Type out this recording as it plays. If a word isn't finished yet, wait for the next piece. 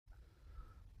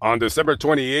On December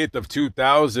 28th of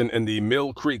 2000, in the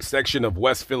Mill Creek section of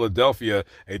West Philadelphia,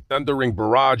 a thundering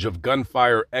barrage of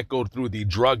gunfire echoed through the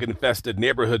drug-infested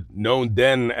neighborhood known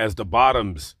then as the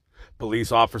Bottoms.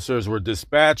 Police officers were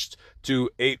dispatched to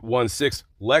 816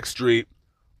 Lex Street,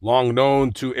 long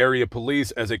known to area police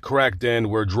as a crack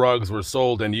den where drugs were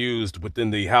sold and used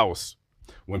within the house.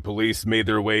 When police made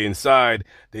their way inside,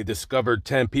 they discovered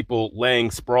 10 people laying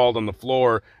sprawled on the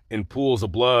floor in pools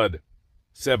of blood.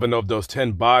 7 of those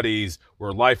 10 bodies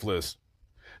were lifeless.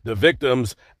 The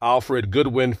victims, Alfred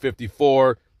Goodwin,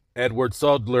 54, Edward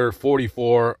Sudler,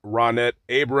 44, Ronette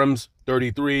Abrams,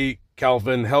 33,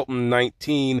 Calvin Helton,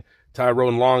 19,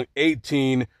 Tyrone Long,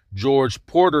 18, George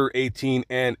Porter, 18,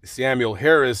 and Samuel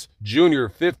Harris, Jr.,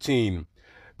 15.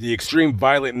 The extreme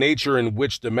violent nature in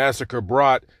which the massacre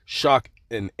brought shock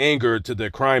and anger to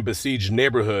the crime-besieged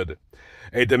neighborhood.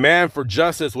 A demand for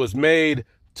justice was made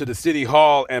to the city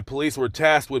hall, and police were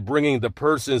tasked with bringing the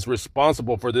persons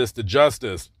responsible for this to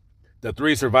justice. The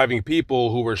 3 surviving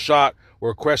people who were shot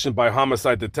were questioned by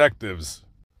homicide detectives,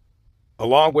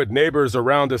 along with neighbors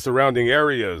around the surrounding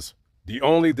areas. The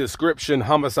only description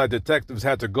homicide detectives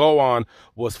had to go on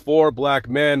was 4 black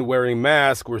men wearing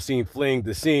masks were seen fleeing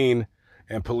the scene,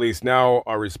 and police now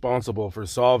are responsible for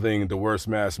solving the worst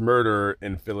mass murder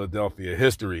in Philadelphia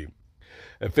history.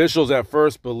 Officials at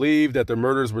first believed that the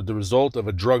murders were the result of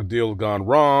a drug deal gone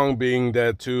wrong, being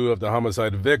that 2 of the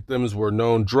homicide victims were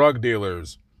known drug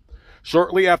dealers.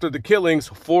 Shortly after the killings,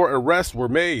 4 arrests were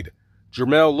made.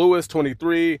 Jermell Lewis,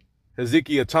 23,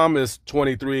 Hezekiah Thomas,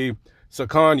 23,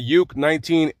 Sakan Uke,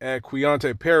 19, and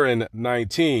Queonte Perrin,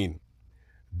 19.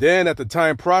 Then, at the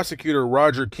time, prosecutor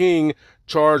Roger King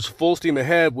charged full steam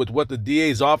ahead with what the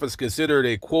DA's office considered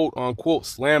a quote-unquote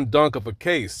slam dunk of a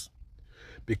case,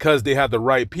 because they had the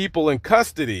right people in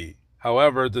custody.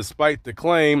 However, despite the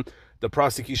claim, the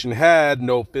prosecution had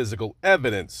no physical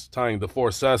evidence tying the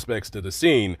 4 suspects to the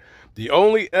scene. The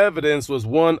only evidence was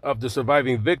one of the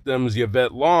surviving victims,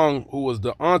 Yvette Long, who was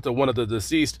the aunt of one of the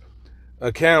deceased,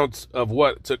 accounts of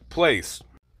what took place,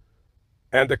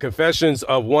 and the confessions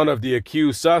of one of the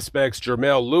accused suspects,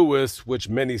 Jermell Lewis, which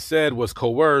many said was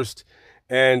coerced,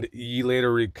 and he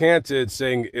later recanted,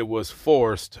 saying it was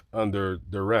forced under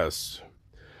duress.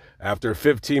 After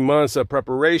 15 months of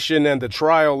preparation and the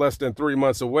trial less than 3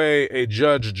 months away, a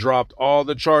judge dropped all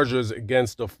the charges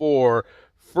against the 4,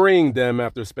 freeing them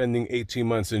after spending 18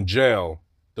 months in jail.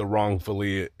 The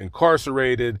wrongfully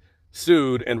incarcerated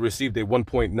sued and received a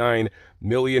 $1.9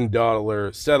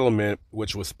 million settlement,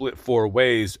 which was split 4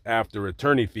 ways after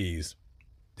attorney fees.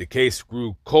 The case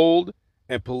grew cold,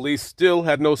 and police still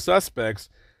had no suspects,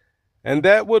 and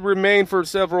that would remain for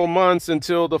several months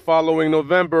until the following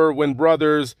November, when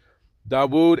brothers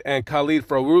Dawood and Khalid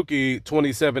Farouki,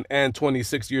 27 and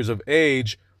 26 years of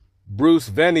age, Bruce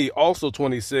Venny, also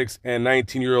 26, and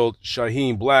 19-year-old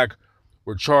Shaheen Black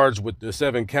were charged with the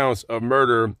 7 counts of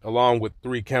murder, along with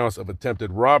 3 counts of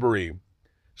attempted robbery.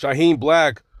 Shaheen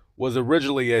Black was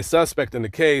originally a suspect in the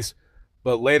case,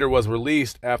 but later was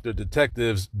released after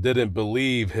detectives didn't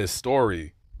believe his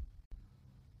story.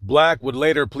 Black would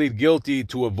later plead guilty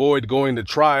to avoid going to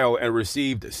trial and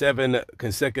received 7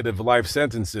 consecutive life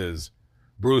sentences.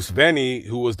 Bruce Venny,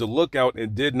 who was the lookout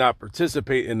and did not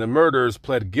participate in the murders,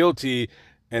 pled guilty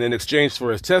and in exchange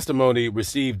for his testimony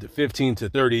received 15 to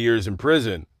 30 years in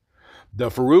prison. The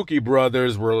Farouki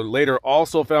brothers were later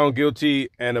also found guilty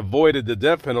and avoided the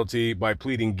death penalty by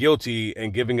pleading guilty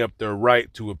and giving up their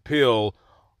right to appeal.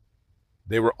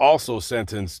 They were also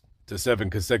sentenced to 7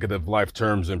 consecutive life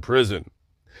terms in prison.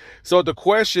 So the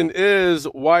question is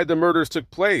why the murders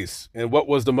took place and what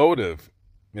was the motive?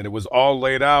 And it was all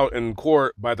laid out in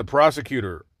court by the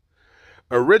prosecutor.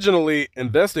 Originally,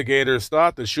 investigators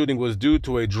thought the shooting was due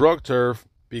to a drug turf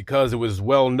because it was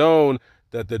well known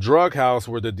that the drug house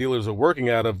where the dealers were working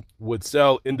out of would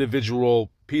sell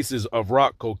individual pieces of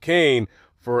rock cocaine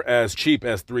for as cheap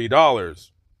as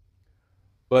 $3.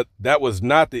 But that was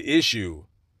not the issue.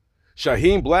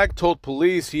 Shaheen Black told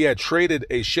police he had traded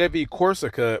a Chevy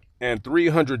Corsica and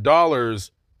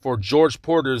 $300 for George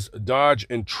Porter's Dodge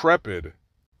Intrepid.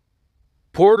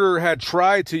 Porter had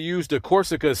tried to use the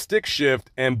Corsica stick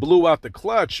shift and blew out the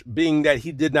clutch, being that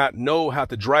he did not know how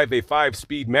to drive a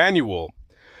 5-speed manual.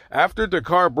 After the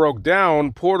car broke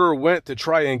down, Porter went to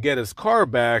try and get his car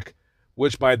back,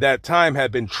 which by that time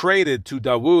had been traded to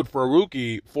Dawood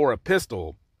Farouki for a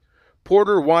pistol.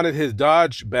 Porter wanted his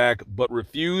Dodge back but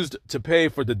refused to pay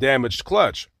for the damaged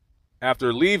clutch.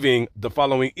 After leaving the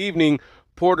following evening,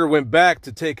 Porter went back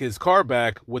to take his car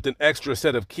back with an extra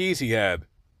set of keys he had.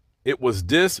 It was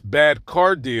this bad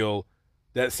car deal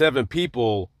that 7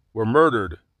 people were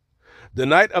murdered. The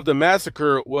night of the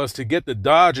massacre was to get the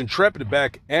Dodge Intrepid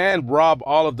back and rob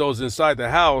all of those inside the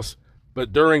house,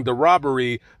 but during the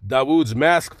robbery, Dawood's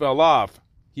mask fell off.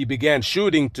 He began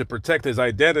shooting to protect his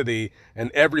identity, and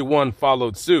everyone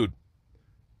followed suit.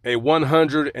 A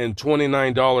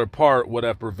 $129 part would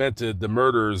have prevented the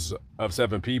murders of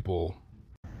 7 people.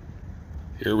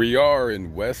 Here we are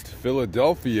in West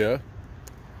Philadelphia.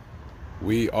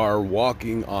 We are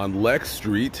walking on Lex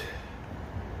Street,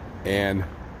 and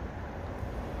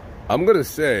I'm gonna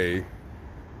say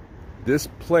this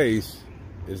place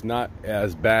is not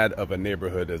as bad of a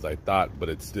neighborhood as I thought, but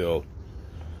it's still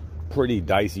pretty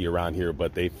dicey around here,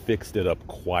 but they fixed it up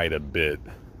quite a bit.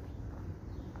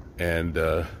 And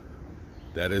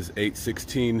that is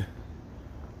 816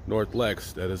 North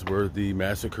Lex. That is where the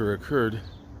massacre occurred.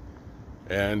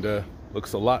 And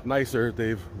looks a lot nicer.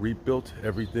 They've rebuilt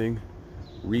everything,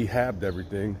 rehabbed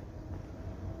everything.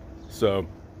 So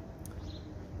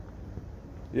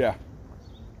yeah,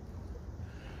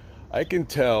 I can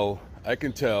tell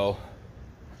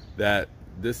that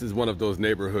this is one of those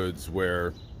neighborhoods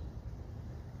where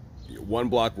one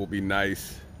block will be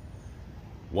nice,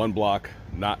 one block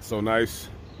not so nice.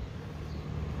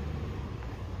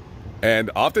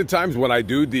 And oftentimes when I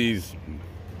do these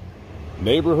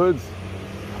neighborhoods,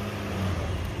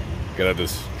 get out of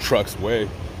this truck's way.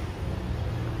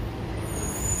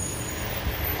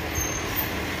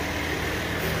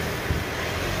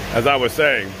 As I was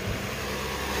saying,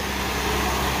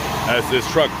 as this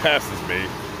truck passes me,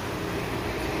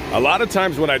 a lot of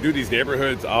times when I do these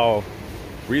neighborhoods, I'll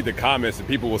read the comments and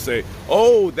people will say,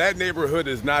 oh, that neighborhood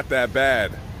is not that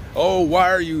bad. Oh, why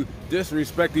are you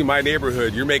disrespecting my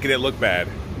neighborhood? You're making it look bad.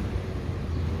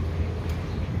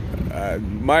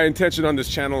 My intention on this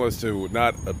channel is to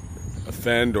not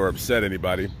offend or upset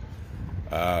anybody.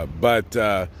 But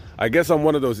I guess I'm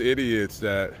one of those idiots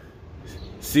that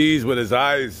sees with his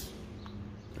eyes.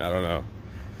 I don't know.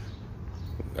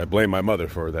 I blame my mother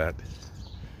for that.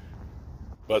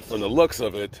 But from the looks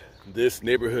of it, this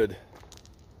neighborhood,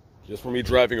 just from me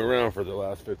driving around for the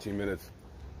last 15 minutes,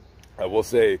 I will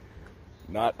say,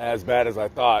 not as bad as I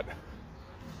thought.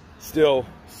 Still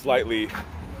slightly,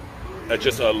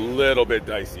 just a little bit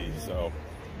dicey. So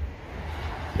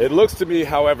it looks to me,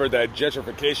 however, that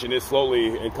gentrification is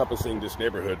slowly encompassing this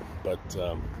neighborhood. But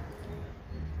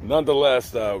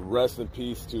nonetheless, rest in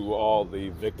peace to all the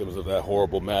victims of that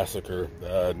horrible massacre.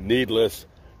 Needless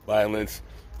violence,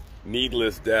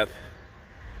 needless death.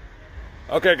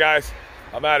 Okay, guys,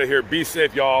 I'm out of here. Be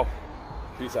safe, y'all.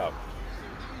 Peace out.